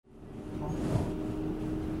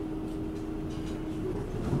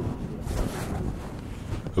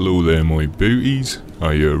Hello there, my booties.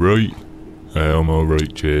 Are you alright? I'm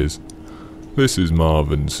alright, cheers. This is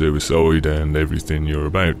Marvin Suicide, and everything you're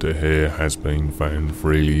about to hear has been found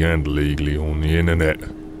freely and legally on the internet.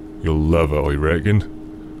 You'll love it, I reckon.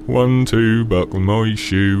 1, 2, buckle my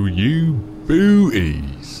shoe, you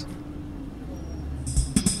booties.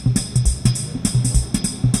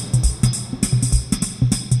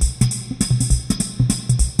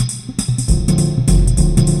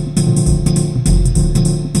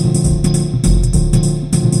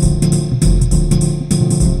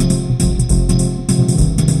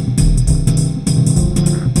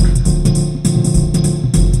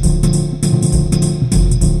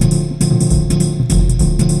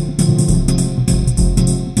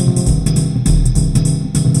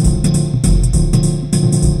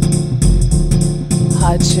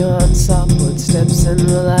 On soft footsteps and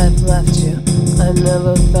real life left you. I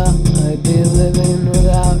never thought I'd be living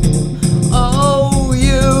without you. Oh,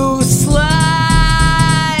 you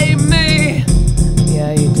slay me.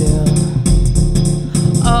 Yeah, you do.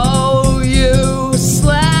 Oh, you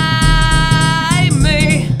slay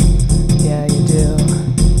me. Yeah, you do.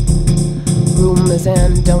 Rumors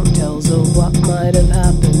and don't tells of what might have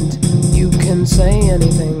happened. You can say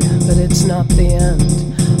anything, but it's not the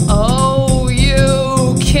end. Oh,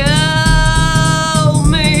 you kill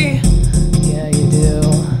me. Yeah, you do.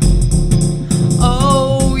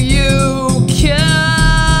 Oh, you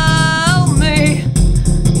kill me.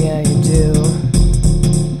 Yeah, you do.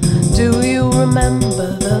 Do you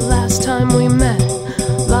remember the last time we met?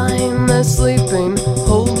 Lying there sleeping,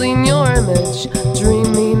 holding your image,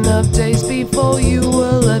 dreaming of days before you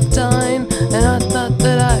were left dying. And I thought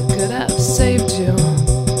that I could have saved you.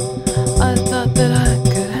 I thought that I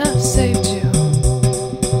could have saved you.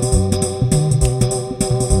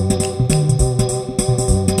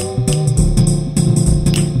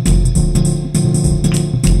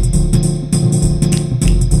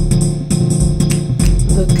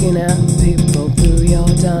 Looking at people through your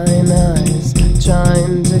dying eyes,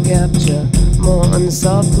 trying to capture more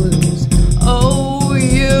unsolved clues. Oh,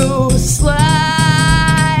 you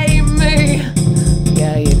slay me.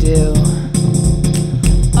 Yeah, you do.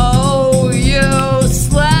 Oh, you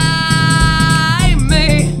slay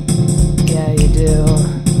me. Yeah, you do.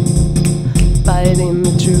 Fighting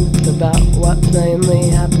the truth about what plainly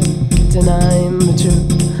happened, denying the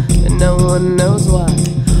truth, and no one knows why.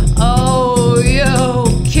 Oh, you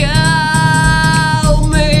kill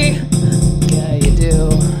me. Yeah, you do.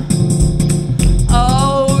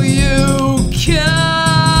 Oh, you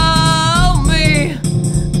kill me.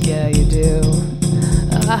 Yeah, you do.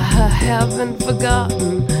 I haven't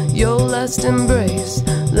forgotten your last embrace,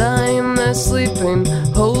 lying there sleeping,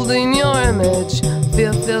 holding your image.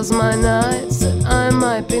 Fear fills my nights that I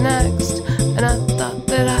might be next, and I thought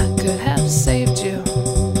that I could have saved you.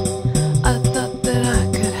 I thought that I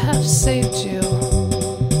could have saved you.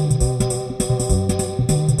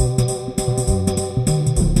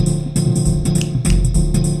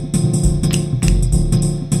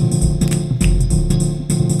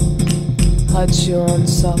 Hot you on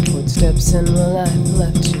soft footsteps and real life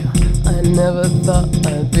left you. I never thought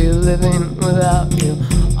I'd be living without you.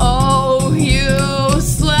 Oh, you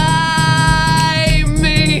slay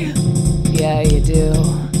me. Yeah, you do.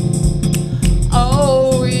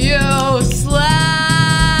 Oh, you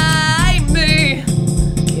slay me.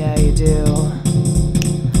 Yeah, you do.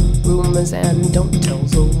 Rumors and don't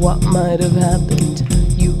tells of what might have happened.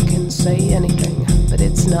 You can say anything, but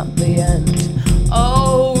it's not the end.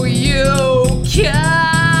 Oh, you kill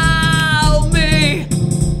me.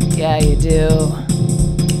 Yeah, you do.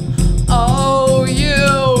 Oh,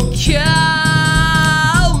 you kill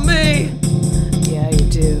me. Yeah, you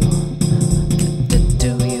do.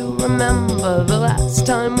 Do you remember the last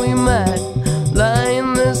time we met?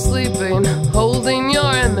 Lying there sleeping, holding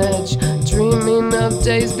your image, dreaming of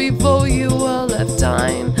days before you were left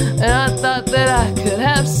dying. And I thought that I could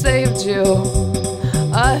have saved you.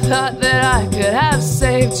 I thought that I could have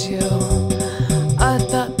saved you. I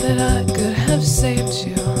thought that I could have saved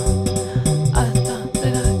you. I thought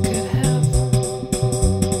that I could have.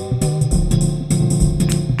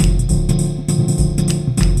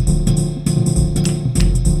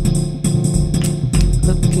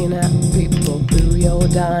 Looking at people through your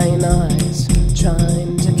dying eyes,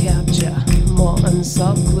 trying to capture more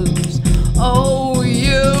unsolved clues. Oh,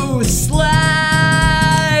 you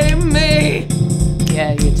slay me.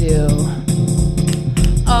 Yeah, you do.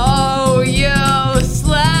 Oh, you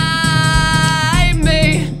slay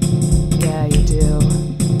me. Yeah, you do.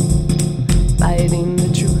 Fighting the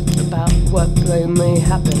truth about what plainly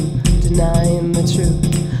happened, denying the truth,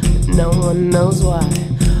 but no one knows why.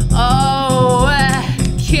 Oh,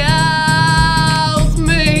 kill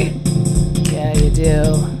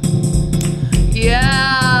do.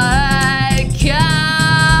 Yeah, it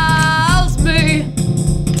kills me.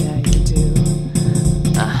 Yeah, you do.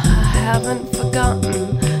 I haven't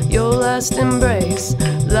forgotten your last embrace.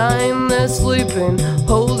 Lying there sleeping,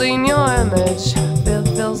 holding your image.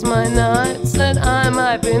 Fills my nights that I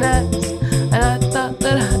might be next. And I thought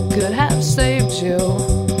that I could have saved you.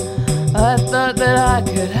 I thought that I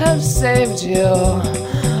could have saved you.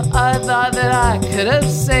 I thought that I could have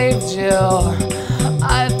saved you.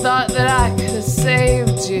 I thought that I could have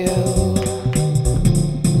saved you.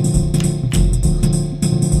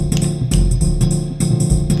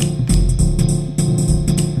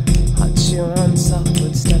 On soft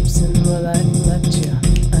footsteps and where I left you.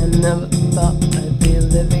 I never thought I'd be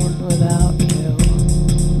living without you.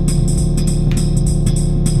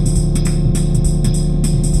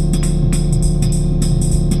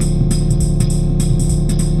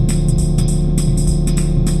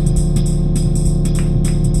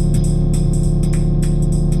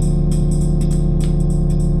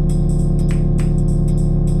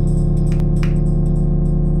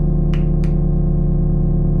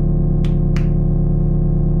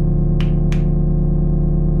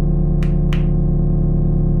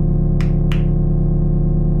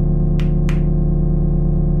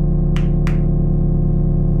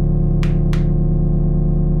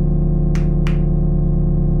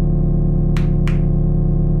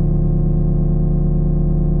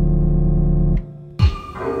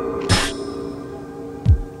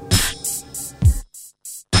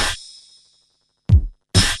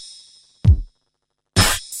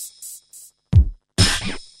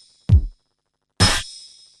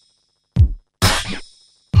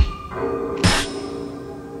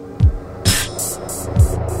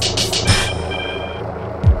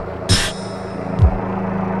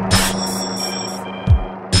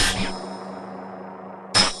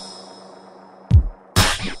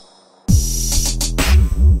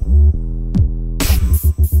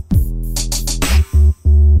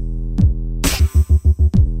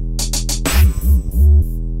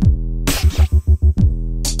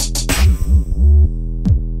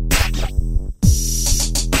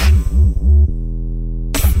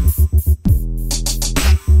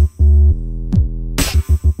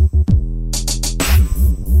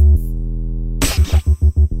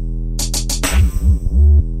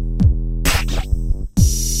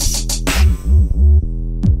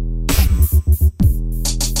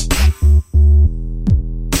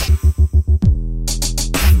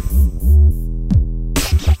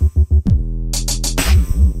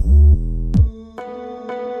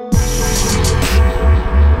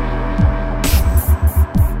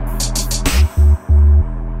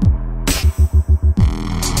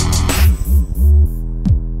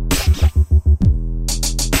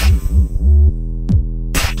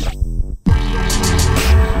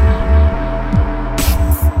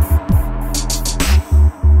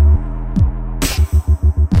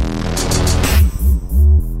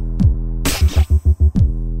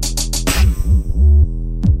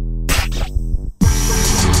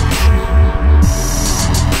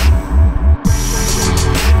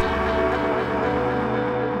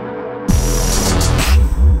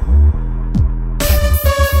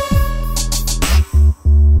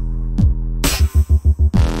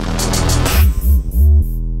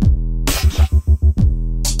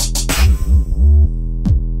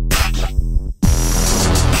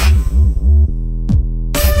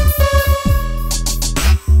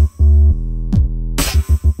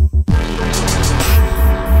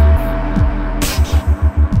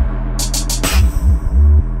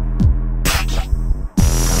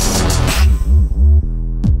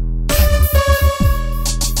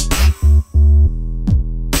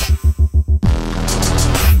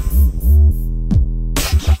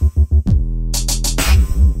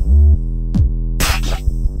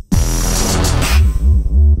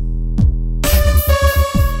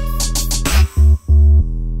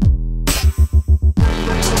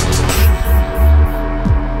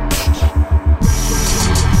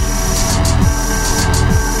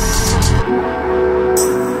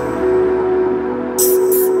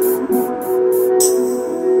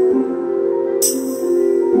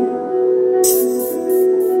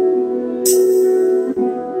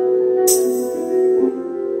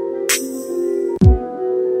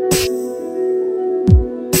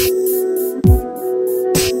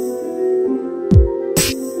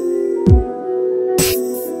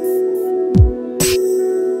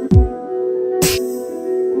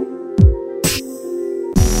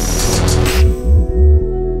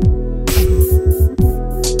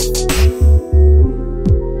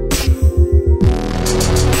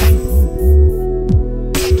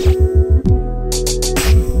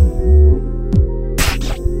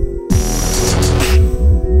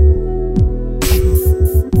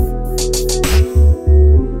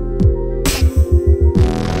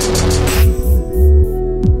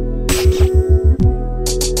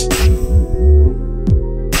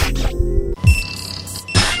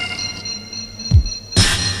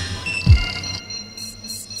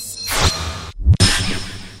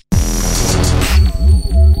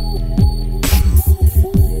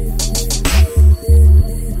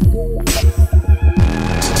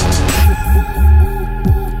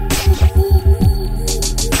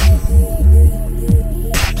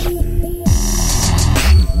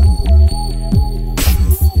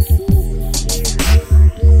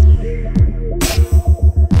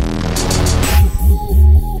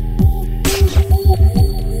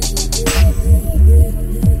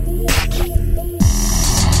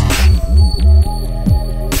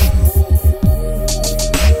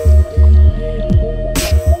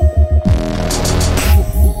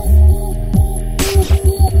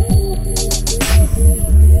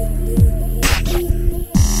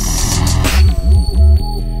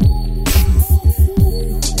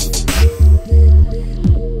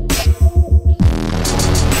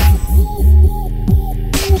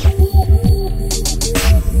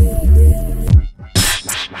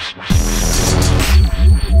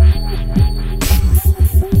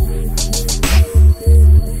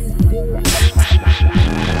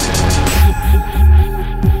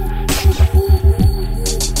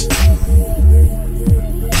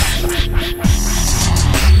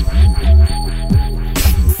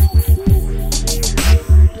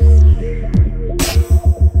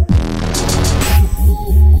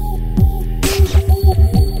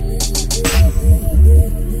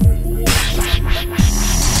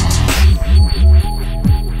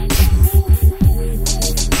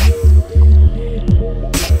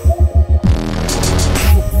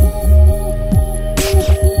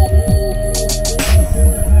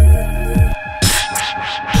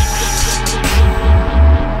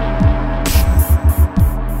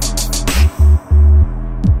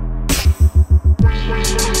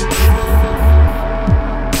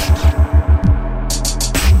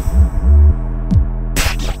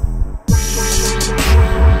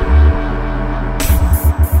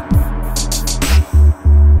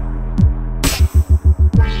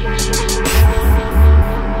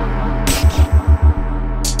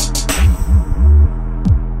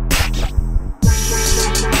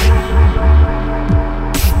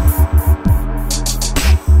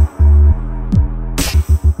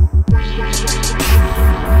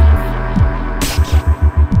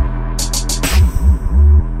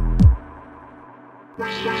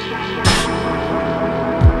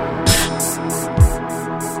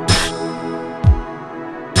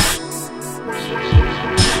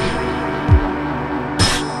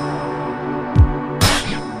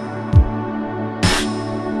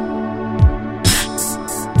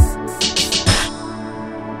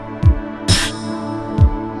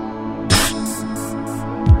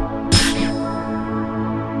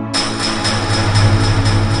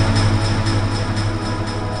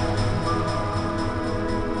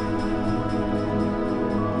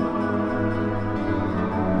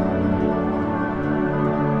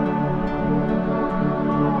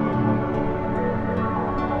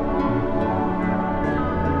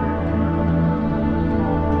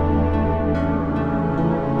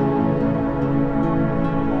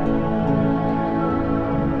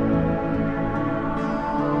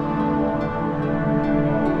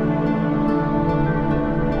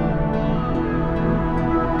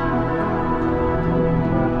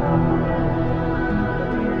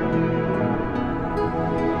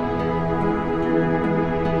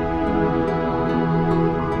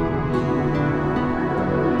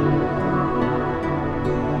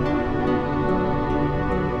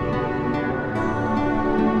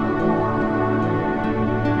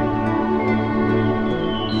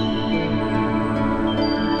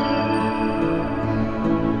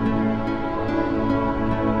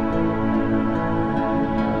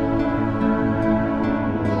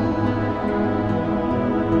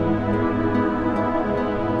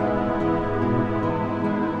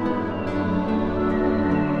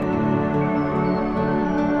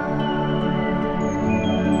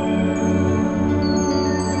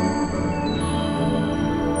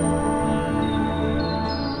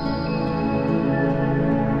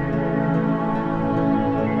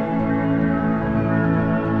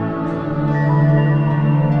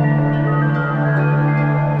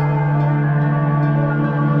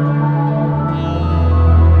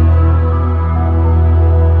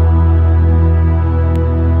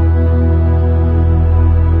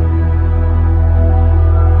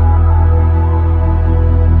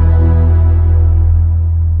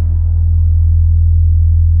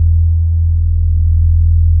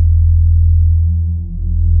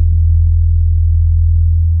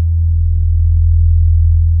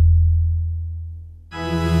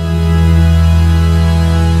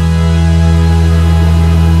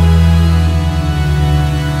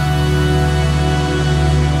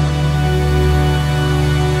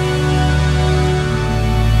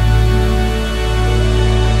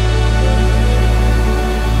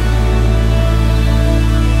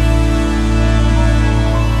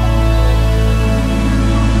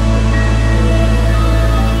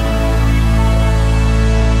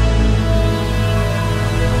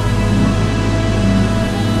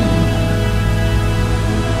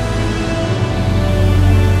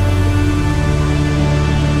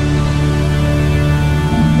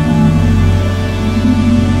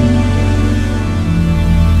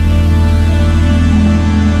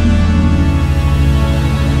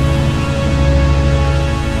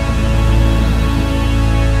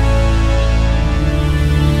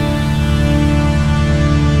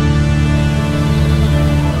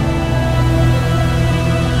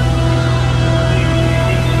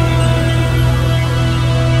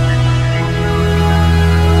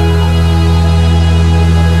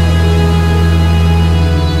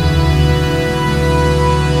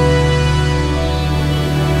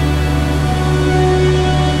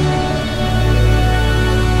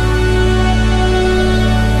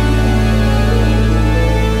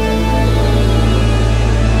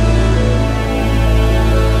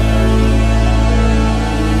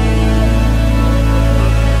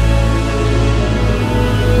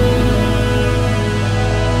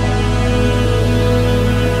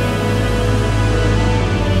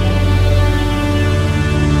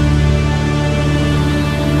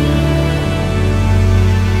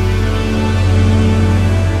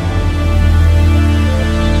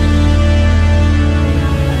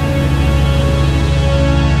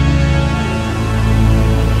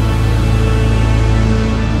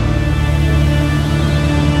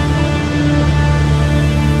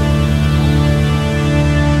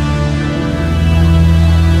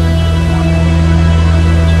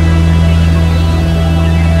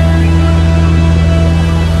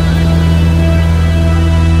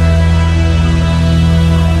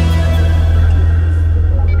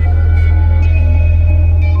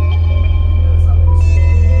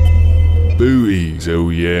 Booties, oh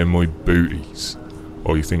yeah, my booties.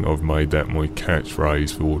 I think I've made that my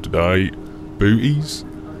catchphrase for today. Booties?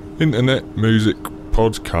 Internet, music,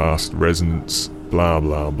 podcast, resonance, blah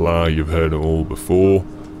blah blah, you've heard it all before.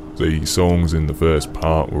 The songs in the first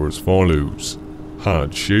part were as follows: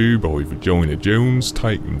 Hard Shoe by Vagina Jones,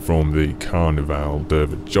 taken from the Carnival de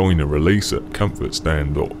Vagina release at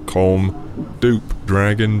comfortstand.com, Dupe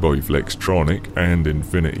Dragon by Flextronic, and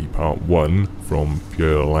Infinity Part 1 from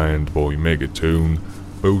Pure Land by Megatune,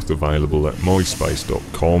 both available at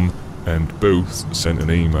myspace.com, and both sent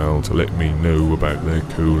an email to let me know about their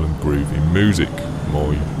cool and groovy music,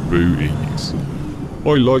 my booties.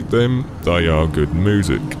 I like them, they are good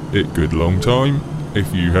music, it good long time.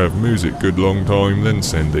 If you have music good long time, then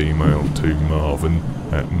send email to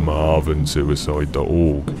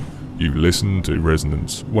marvin@marvinsuicide.org. You listen to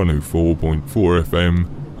Resonance 104.4 FM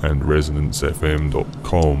and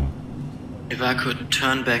resonancefm.com. If I could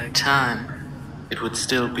turn back time, it would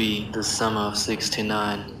still be the summer of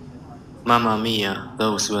 '69. Mamma mia,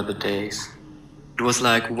 those were the days. It was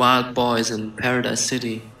like Wild Boys in Paradise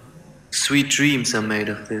City. Sweet dreams are made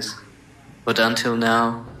of this. But until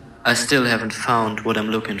now, I still haven't found what I'm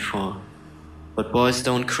looking for. But boys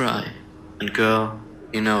don't cry, and girl,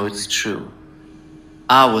 you know it's true.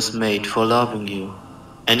 I was made for loving you,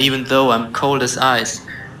 and even though I'm cold as ice,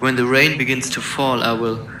 when the rain begins to fall I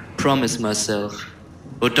will promise myself.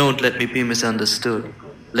 But don't let me be misunderstood.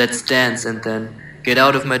 Let's dance and then get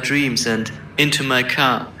out of my dreams and into my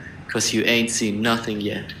car, 'cause you ain't seen nothing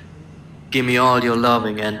yet. Give me all your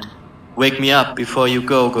loving and wake me up before you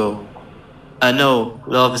go. I know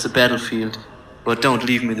love is a battlefield, but don't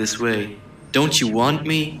leave me this way. Don't you want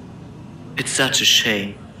me? It's such a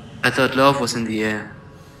shame. I thought love was in the air.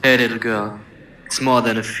 Hey little girl, it's more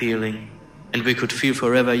than a feeling, and we could feel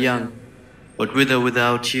forever young. But with or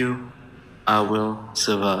without you, I will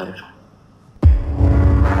survive.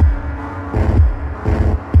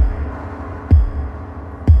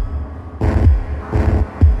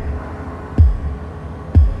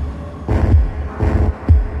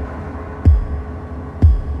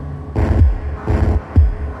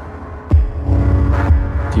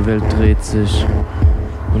 Die Welt dreht sich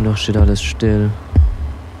und doch steht alles still.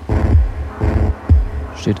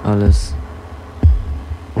 Steht alles.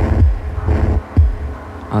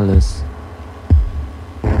 Alles.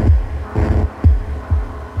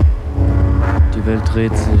 Die Welt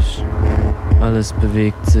dreht sich, alles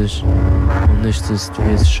bewegt sich und nichts ist,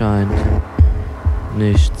 wie es scheint.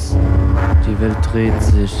 Nichts. Die Welt dreht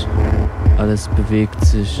sich, alles bewegt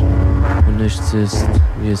sich und nichts ist,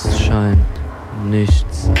 wie es scheint.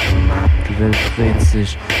 Nichts. Die Welt dreht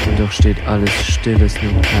sich und doch steht alles still, es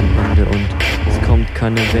nimmt kein Ende und es kommt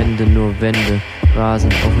keine Wende, nur Wände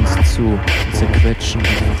rasen auf uns zu und zerquetschen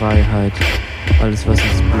die Freiheit. Alles was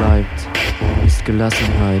uns bleibt, ist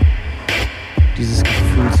Gelassenheit. Dieses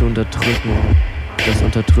Gefühl zu unterdrücken, dass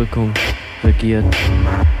Unterdrückung regiert.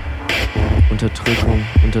 Unterdrückung,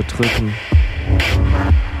 unterdrücken. Und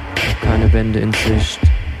keine Wände in Sicht.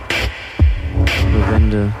 Nur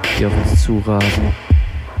Wände, die auf uns zurasen.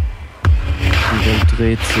 Die Welt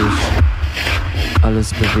dreht sich,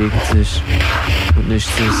 alles bewegt sich und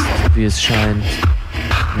nichts ist, wie es scheint.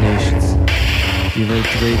 Nichts. Die Welt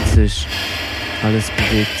dreht sich, alles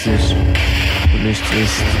bewegt sich und nichts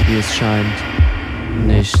ist, wie es scheint.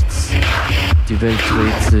 Nichts. Die Welt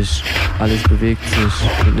dreht sich, alles bewegt sich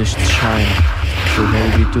und nichts scheint. So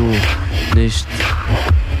hell wie du, nichts.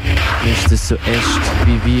 Nichts ist so echt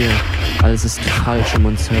wie wir. Alles ist falsch um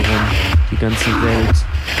uns herum. Die ganze Welt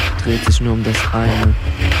dreht sich nur um das eine, um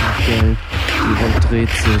Geld. Die Welt dreht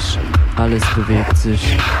sich, alles bewegt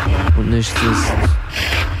sich und nichts ist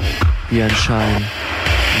wie ein Schein.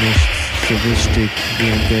 Nichts so wichtig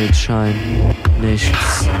wie ein Geldschein.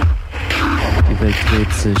 Nichts. Die Welt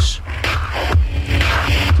dreht sich.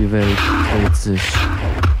 Die Welt dreht sich.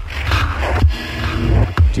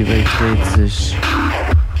 Die Welt dreht sich.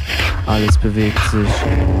 Alles bewegt sich,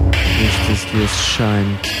 nichts ist wie es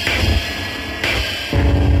scheint.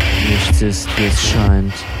 Nichts ist wie es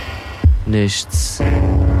scheint. Nichts.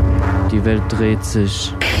 Die Welt dreht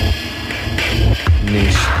sich.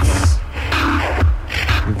 Nichts.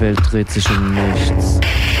 Die Welt dreht sich um nichts.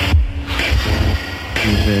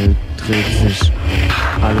 Die Welt dreht sich.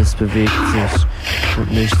 Alles bewegt sich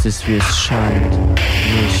und nichts ist wie es scheint.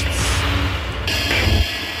 Nichts.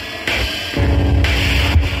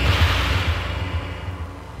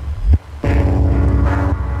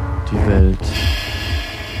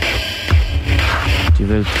 Die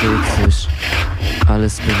Welt dreht sich,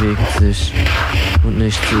 alles bewegt sich und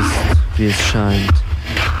nichts ist, wie es scheint.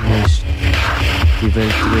 Nicht. Die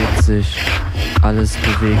Welt dreht sich, alles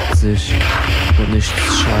bewegt sich und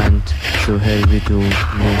nichts scheint so hell wie du.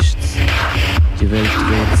 Nichts. Die Welt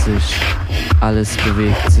dreht sich, alles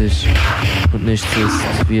bewegt sich und nichts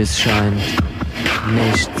ist, wie es scheint.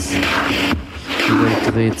 Nichts. Die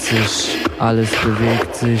Welt dreht sich, alles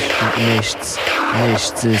bewegt sich und nichts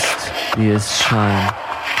ist, wie es scheint.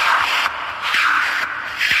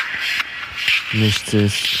 Nichts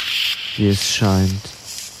ist, wie es scheint.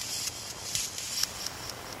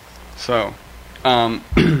 So,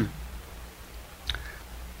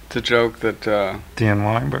 it's a joke that... Dan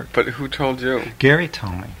Weinberg. But who told you? Gary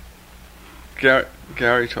told me.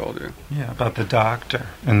 Gary told you? Yeah, about the doctor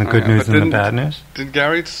and the good news and the bad news. Did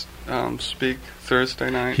Gary speak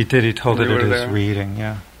Thursday night? He did. He told it at his reading,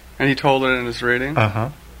 yeah. And he told it in his reading? Uh-huh.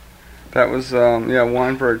 That was,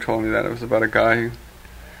 Weinberg told me that. It was about a guy who...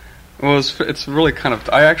 Well, it's really kind of...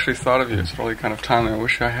 I actually thought of you. It's really kind of timely. I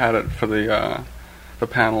wish I had it for the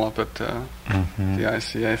panel up at the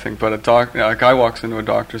ICA thing. But a guy walks into a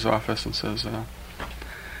doctor's office and says,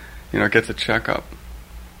 gets a checkup.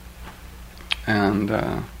 And,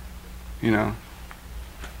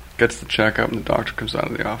 gets the checkup, and the doctor comes out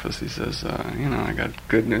of the office. He says, I got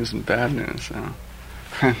good news and bad news.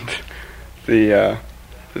 And the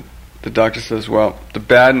doctor says, well, the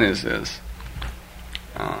bad news is,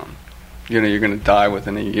 you're going to die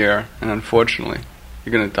within a year, and unfortunately,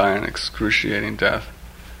 you're going to die an excruciating death.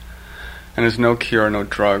 And there's no cure, no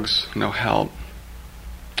drugs, no help.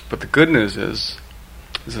 But the good news is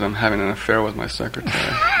that I'm having an affair with my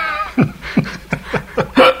secretary.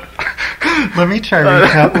 Let me try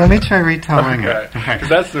retelling it. Because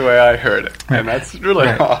that's the way I heard it, and that's really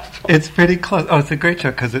awful. It's pretty close. Oh, it's a great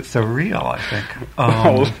joke because it's so real, I think.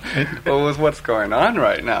 Well, with what's going on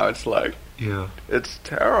right now, it's like, it's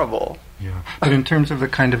terrible. Yeah, but in terms of the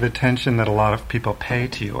kind of attention that a lot of people pay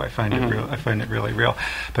to you, I find it real. I find it really real.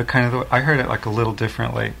 But kind of, I heard it like a little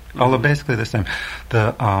differently, although basically the same.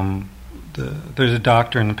 There's a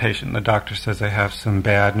doctor and the patient. The doctor says, I have some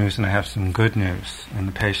bad news and I have some good news. And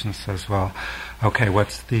the patient says, well, okay,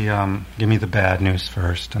 what's the, give me the bad news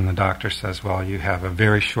first. And the doctor says, well, you have a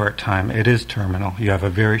very short time. It is terminal. You have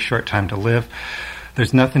a very short time to live.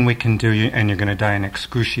 There's nothing we can do, and you're going to die an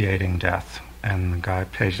excruciating death. And the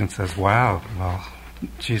patient says, wow, well,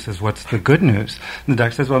 Jesus, what's the good news? And the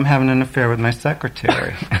doctor says, well, I'm having an affair with my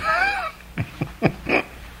secretary.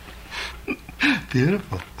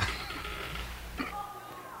 Beautiful.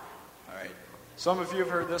 Some of you have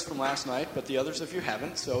heard this from last night, but the others of you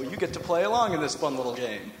haven't, so you get to play along in this fun little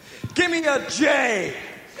game. Give me a J!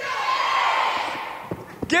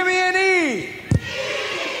 Give me an E!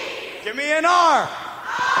 Give me an R!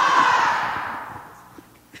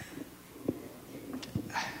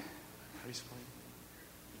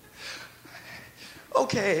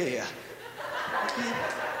 Okay.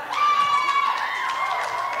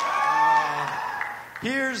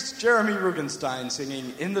 Here's Jeremy Rugenstein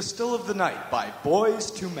singing In the Still of the Night by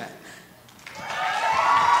Boys II Men.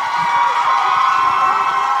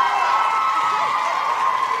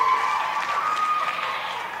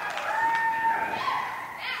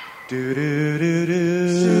 Do do do do.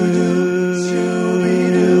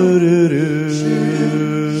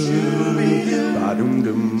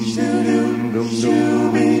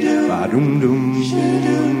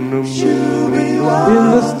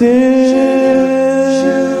 In the still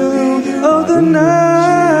of the night,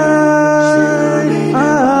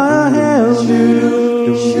 I held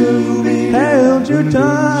you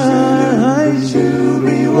tight.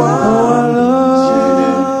 Oh,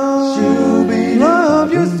 I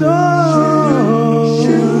love you so.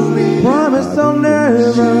 Promise I'll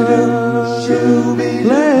never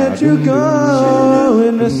let you go.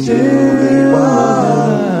 In the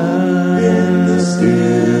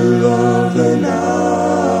still of the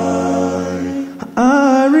night,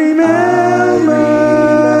 I remember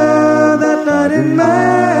that night in May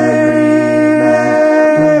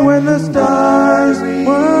when the stars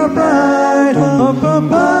were bright up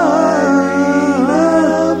above.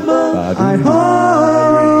 I hope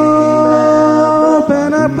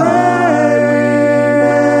and I pray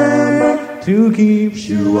to keep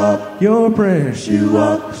you up your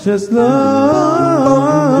precious love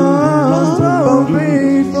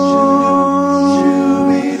before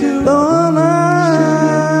the night.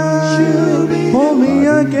 Hold me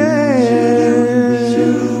again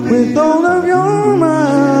with all of your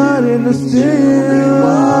might in the still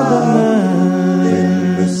of the night.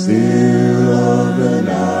 In the still of the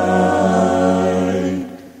night.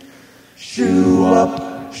 Shoo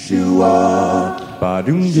up,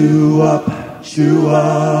 ba-doom-doo up, shoo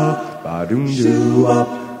up, ba-doom-doo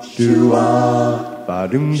up, shoo up,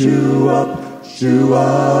 ba-doom-doo up, shoo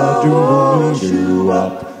up, doom-doo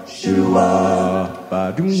up, shoo up,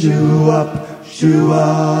 ba-doom-doo up, shoo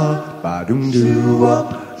up, ba-doom-doo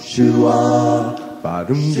up, shoo up,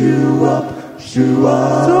 ba-doom-doo up, shoo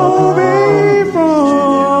up. So before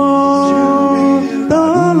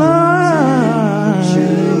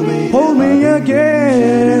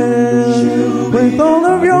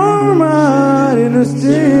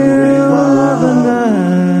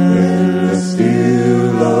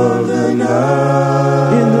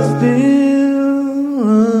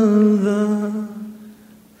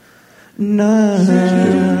night.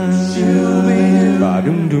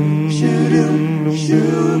 Ba-dum-dum, shoo-dum,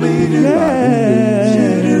 shoo-be-dum,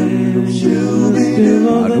 still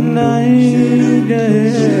of the night,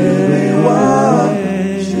 yeah. Wow,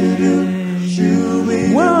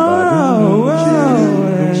 wow,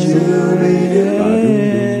 wow, shoo-be-dum,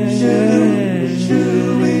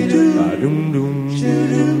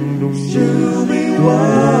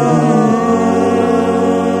 wow.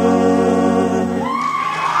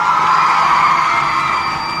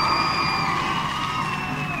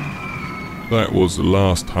 That was the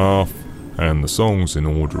last half, and the songs in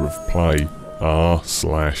order of play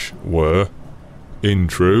are/were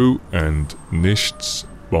Intro and Nichts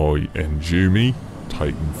by Enjumi,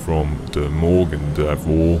 taken from De Morgan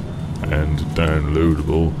d'Avor and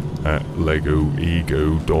downloadable at legoego.de.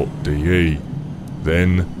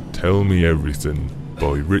 Then Tell Me Everything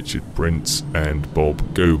by Richard Prince and Bob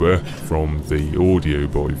Gober from the Audio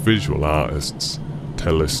by Visual Artists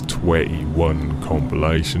Tellus 21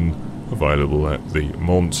 compilation, available at the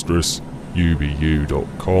monstrous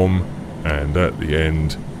ubu.com, and at the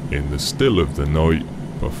end, In the Still of the Night,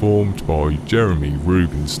 performed by Jeremy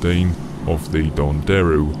Rubenstein of the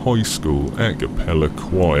Dondero High School a cappella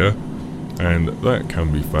choir, and that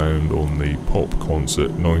can be found on the Pop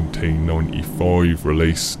Concert 1995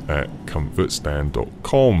 release at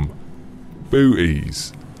comfortstand.com.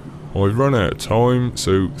 Booties! I've run out of time,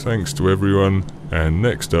 so thanks to everyone, and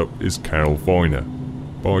next up is Carol Viner.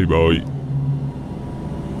 Bye bye.